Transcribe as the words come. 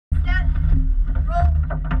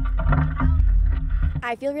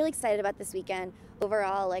I feel really excited about this weekend.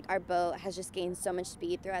 Overall, like our boat has just gained so much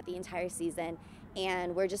speed throughout the entire season,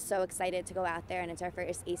 and we're just so excited to go out there, and it's our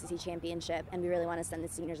first ACC Championship, and we really want to send the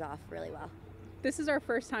seniors off really well. This is our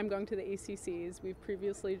first time going to the ACCs. We've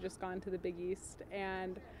previously just gone to the Big East,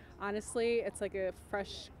 and honestly, it's like a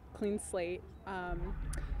fresh, clean slate.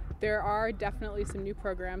 There are definitely some new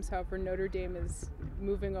programs. However, Notre Dame is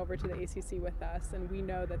moving over to the ACC with us, and we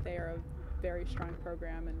know that they are a very strong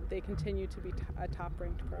program, and they continue to be a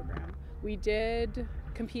top-ranked program. We did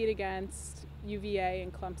compete against UVA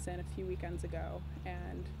and Clemson a few weekends ago,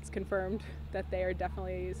 and it's confirmed that they are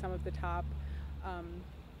definitely some of the top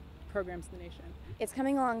programs in the nation. It's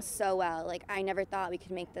coming along so well. Like, I never thought we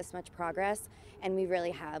could make this much progress, and we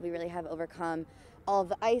really have. We really have overcome all of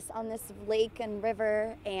the ice on this lake and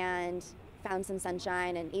river and found some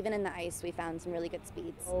sunshine, and even in the ice we found some really good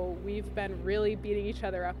speeds. Oh, we've been really beating each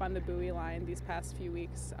other up on the buoy line these past few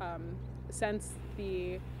weeks since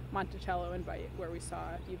the Monticello invite where we saw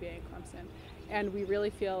UVA and Clemson, and we really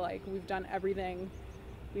feel like we've done everything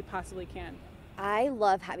we possibly can. I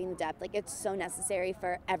love having the depth. Like, it's so necessary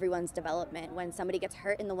for everyone's development. When somebody gets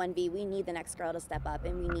hurt in the 1v, we need the next girl to step up,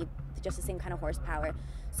 and we need just the same kind of horsepower.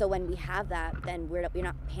 So when we have that, then we're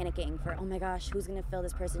not panicking for, oh my gosh, who's going to fill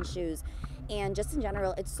this person's shoes? And just in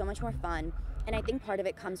general, it's so much more fun. And I think part of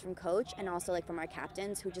it comes from coach and also like from our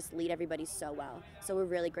captains who just lead everybody so well. So we're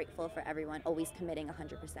really grateful for everyone always committing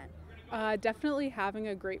 100%. Definitely having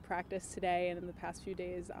a great practice today and in the past few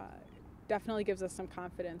days definitely gives us some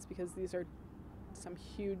confidence, because these are some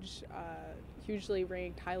hugely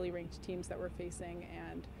ranked, highly ranked teams that we're facing,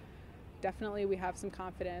 and definitely we have some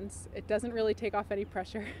confidence. It doesn't really take off any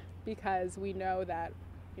pressure because we know that,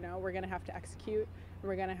 we're going to have to execute, and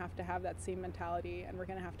we're going to have that same mentality, and we're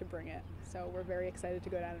going to have to bring it. So we're very excited to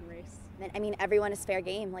go down and race. I mean, everyone is fair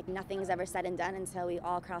game. Like, nothing's ever said and done until we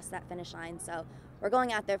all cross that finish line. So we're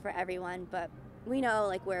going out there for everyone, but we know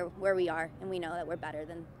like where we are, and we know that we're better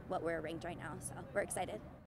than what we're ranked right now. So we're excited.